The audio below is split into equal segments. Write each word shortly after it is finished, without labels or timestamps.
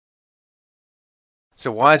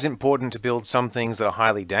So why is it important to build some things that are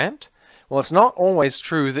highly damped? Well, it's not always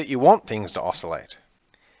true that you want things to oscillate.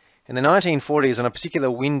 In the 1940s, on a particular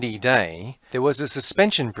windy day, there was a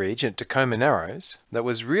suspension bridge at Tacoma Narrows that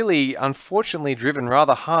was really, unfortunately, driven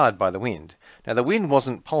rather hard by the wind. Now, the wind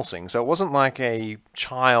wasn't pulsing, so it wasn't like a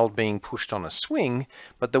child being pushed on a swing,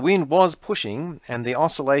 but the wind was pushing, and the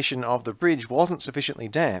oscillation of the bridge wasn't sufficiently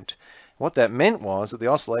damped. What that meant was that the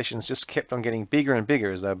oscillations just kept on getting bigger and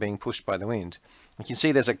bigger as they were being pushed by the wind. You can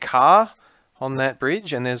see there's a car on that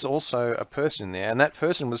bridge, and there's also a person in there, and that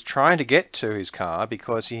person was trying to get to his car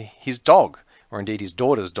because his dog, or indeed his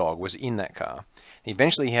daughter's dog, was in that car.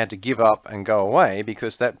 Eventually he had to give up and go away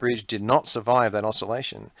because that bridge did not survive that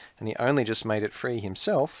oscillation, and he only just made it free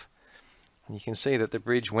himself. And you can see that the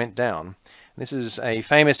bridge went down. This is a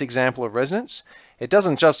famous example of resonance. It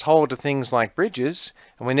doesn't just hold to things like bridges,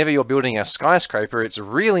 and whenever you're building a skyscraper, it's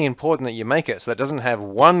really important that you make it so that it doesn't have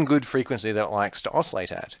one good frequency that it likes to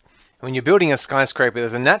oscillate at. When you're building a skyscraper,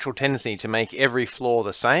 there's a natural tendency to make every floor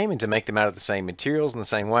the same and to make them out of the same materials in the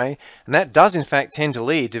same way. And that does, in fact, tend to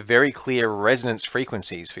lead to very clear resonance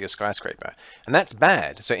frequencies for your skyscraper. And that's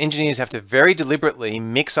bad. So engineers have to very deliberately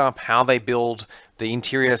mix up how they build the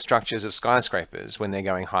interior structures of skyscrapers when they're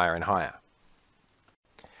going higher and higher.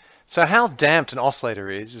 So how damped an oscillator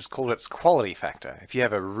is called its quality factor. If you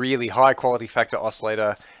have a really high quality factor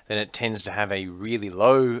oscillator, then it tends to have a really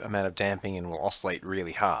low amount of damping and will oscillate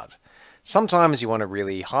really hard. Sometimes you want a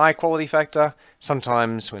really high quality factor,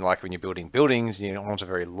 sometimes when you're building buildings, you want a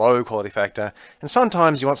very low quality factor, and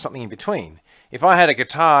sometimes you want something in between. If I had a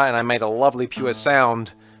guitar and I made a lovely pure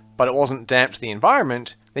sound, but it wasn't damped to the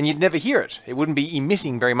environment, then you'd never hear it. It wouldn't be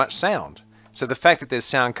emitting very much sound. So the fact that there's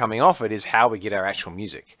sound coming off it is how we get our actual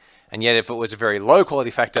music. And yet if it was a very low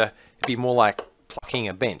quality factor, it'd be more like plucking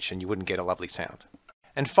a bench and you wouldn't get a lovely sound.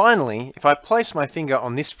 And finally, if I place my finger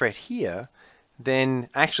on this fret here, then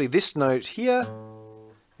actually this note here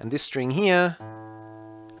and this string here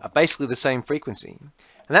are basically the same frequency.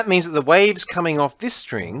 And that means that the waves coming off this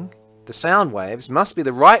string, the sound waves, must be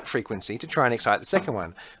the right frequency to try and excite the second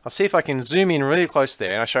one. I'll see if I can zoom in really close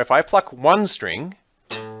there, and I'll show if I pluck one string,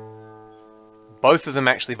 both of them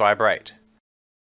actually vibrate.